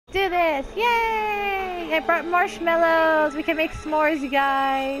do this! Yay! I brought marshmallows! We can make s'mores, you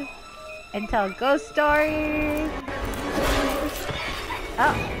guys! And tell ghost stories!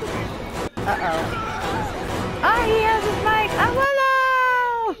 Oh. Uh-oh. Oh, he has his mic!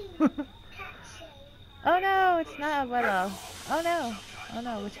 Abuelo! Oh no, it's not Abuelo. Oh no. Oh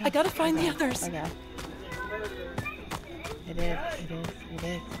no, which one? I gotta find the others. Okay. It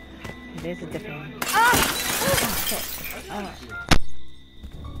is a different one. Ah! Oh, shit. Oh.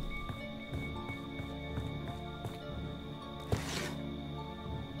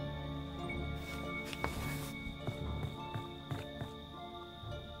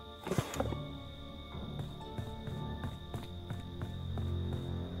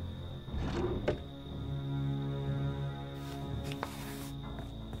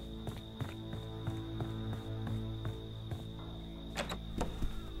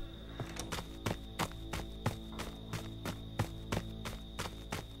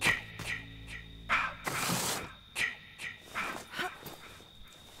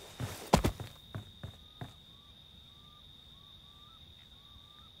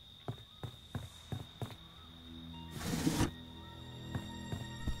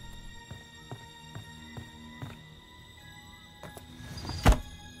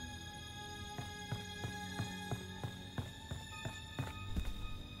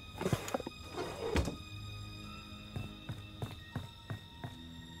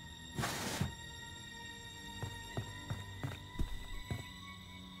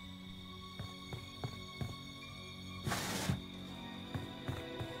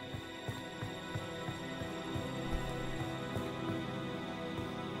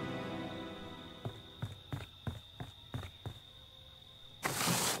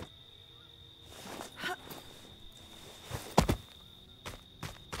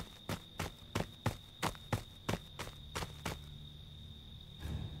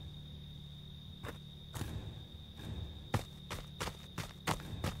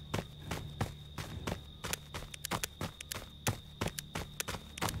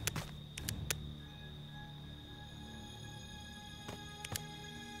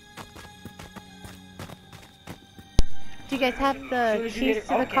 Do you guys have the keys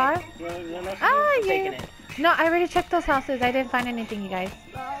to the car? Ah, yeah. No, I already checked those houses. I didn't find anything, you guys.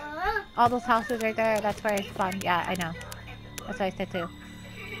 All those houses right there, that's where I spawned. Yeah, I know. That's what I said too.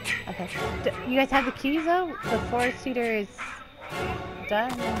 Okay. You guys have the keys though? The 4-seater is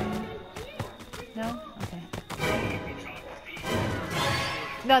done? No? Okay.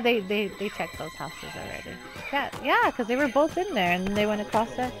 No, they checked those houses already. Yeah, because they were both in there and they went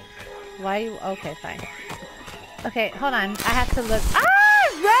across there. Why? Okay, fine. Okay, hold on. I have to look. Ah!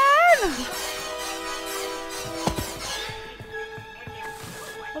 Run!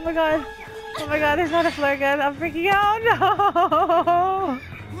 Oh my god. Oh my god, there's not a flare gun. I'm freaking out.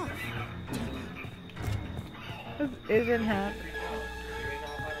 No! This isn't happening.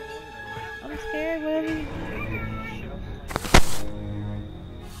 I'm scared, buddy.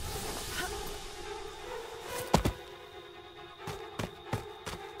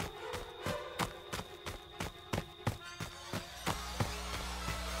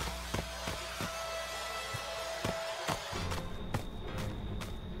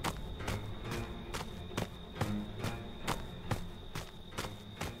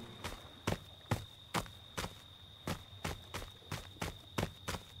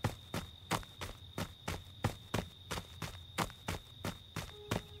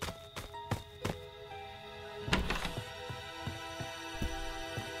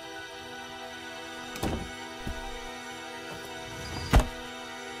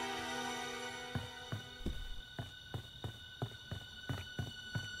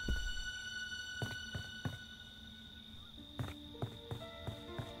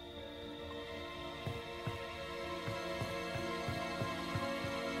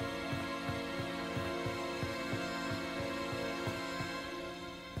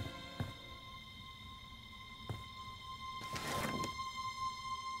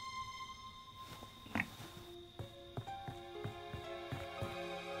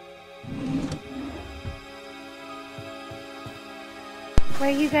 Where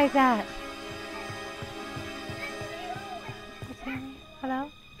are you guys at?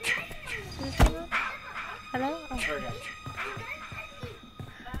 Hello? Hello? Oh.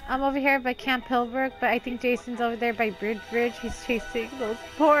 I'm over here by Camp Hillbrook, but I think Jason's over there by Bridge Ridge. He's chasing those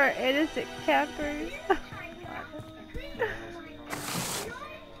poor innocent campers.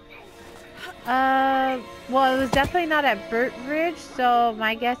 Well, it was definitely not at Burt Ridge, so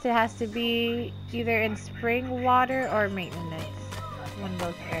my guess it has to be either in Spring Water or Maintenance. One of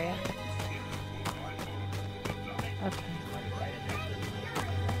those areas. Okay.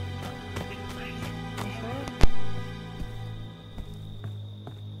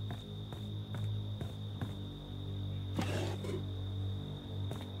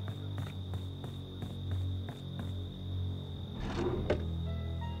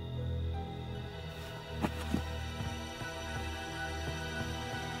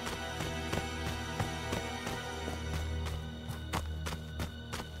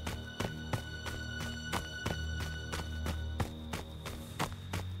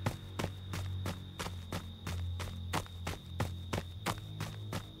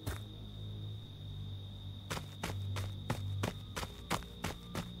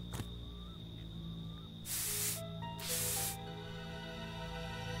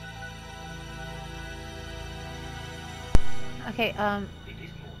 Okay,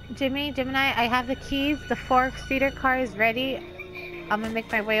 Gemini, I have the keys. The 4-seater car is ready. I'm gonna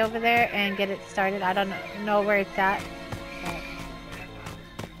make my way over there and get it started. I don't know where it's at.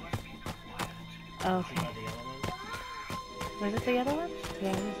 Okay. Was it the other one?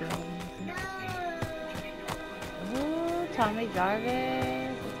 Yeah, it was the other one. Ooh, Tommy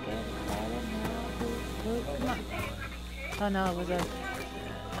Jarvis. Let's get started now. Ooh, come on. Oh no, it was a...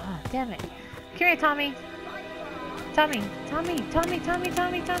 Oh, damn it. Come here, Tommy. Tommy, come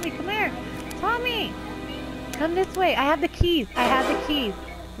here. Tommy! Come this way. I have the keys.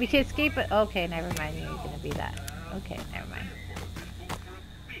 We can escape it. Okay, never mind. You're gonna be that. Okay, never mind.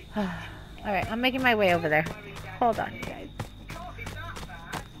 Alright, I'm making my way over there. Hold on, you guys.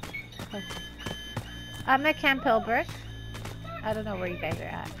 I'm at Camp Hillbrook. I don't know where you guys are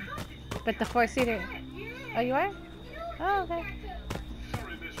at. But the 4-seater... Oh, you are? Oh, okay.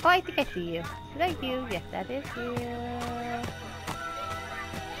 Oh, I think I see you. Is that you? Yes, that is you.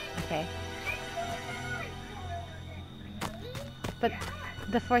 Okay. But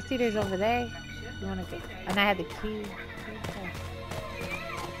the 4-seater's over there. You wanna go? And I had the key. Okay.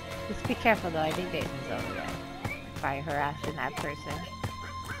 Just be careful though. I think Jason's over there. By harassing that person.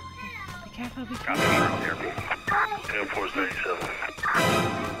 Be careful. Be careful. Air Force 97.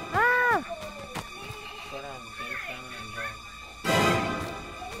 Ah!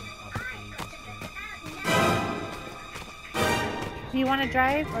 Do you want to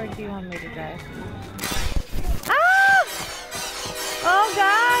drive or do you want me to drive? Ah! Oh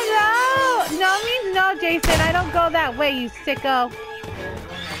God, no! No means no, Jason. I don't go that way, you sicko.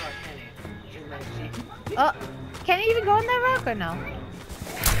 Oh, can you even go in that rock or no?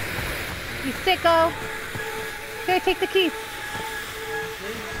 You sicko. Here, take the keys.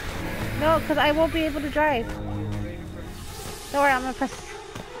 No, because I won't be able to drive. Don't worry, I'm gonna press.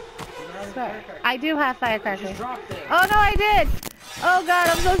 Sorry. I do have firecrackers. Oh no, I did! Oh God,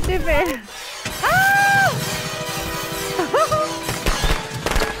 I'm so stupid. Ah!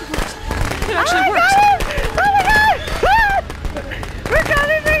 It actually worked. Oh my God! Ah! We're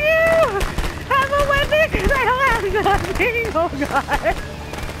coming for you! Have a weapon because I don't have nothing. Oh God.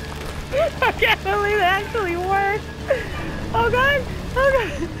 I can't believe it actually worked. Oh God. Oh God.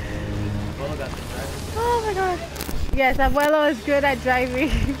 Oh my God. Yes, Abuelo is good at driving.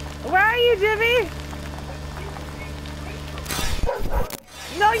 Where are you, Jimmy?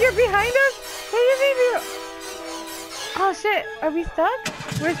 No, you're behind us? What do you mean you're... Oh shit, are we stuck?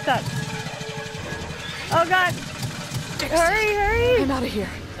 We're stuck. Oh God. Hurry, hurry. I'm out of here.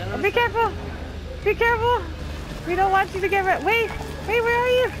 Be careful. Be careful. We don't want you to get rid. Wait, where are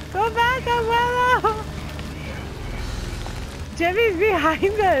you? Go back, Abuelo. Jimmy's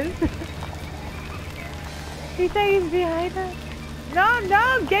behind us. He said he's behind us. No,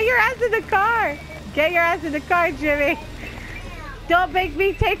 get your ass in the car. Get your ass in the car, Jimmy. Don't make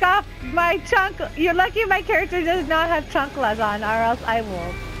me take off my chunk. You're lucky my character does not have chunkless on, or else I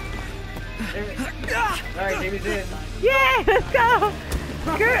will. Alright, Jimmy's in. Yay, let's go.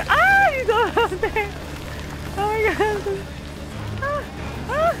 Girl, he's going up there. Oh my God.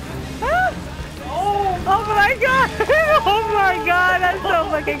 Oh my God. Oh my God, that's so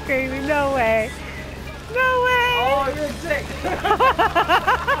fucking crazy. No way. No way! Oh, you're sick!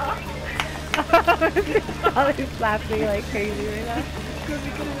 Probably slapping like crazy right now. Because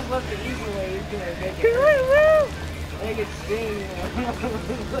we could have just left the easy way. We could have make it. Woo! Make it sting.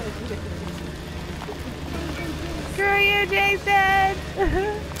 Screw you, Jason!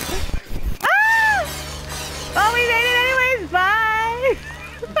 Ah! Oh, we made it anyways! Bye!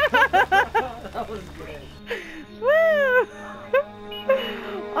 That was great. Woo!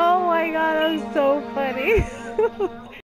 Oh my God, that was so funny.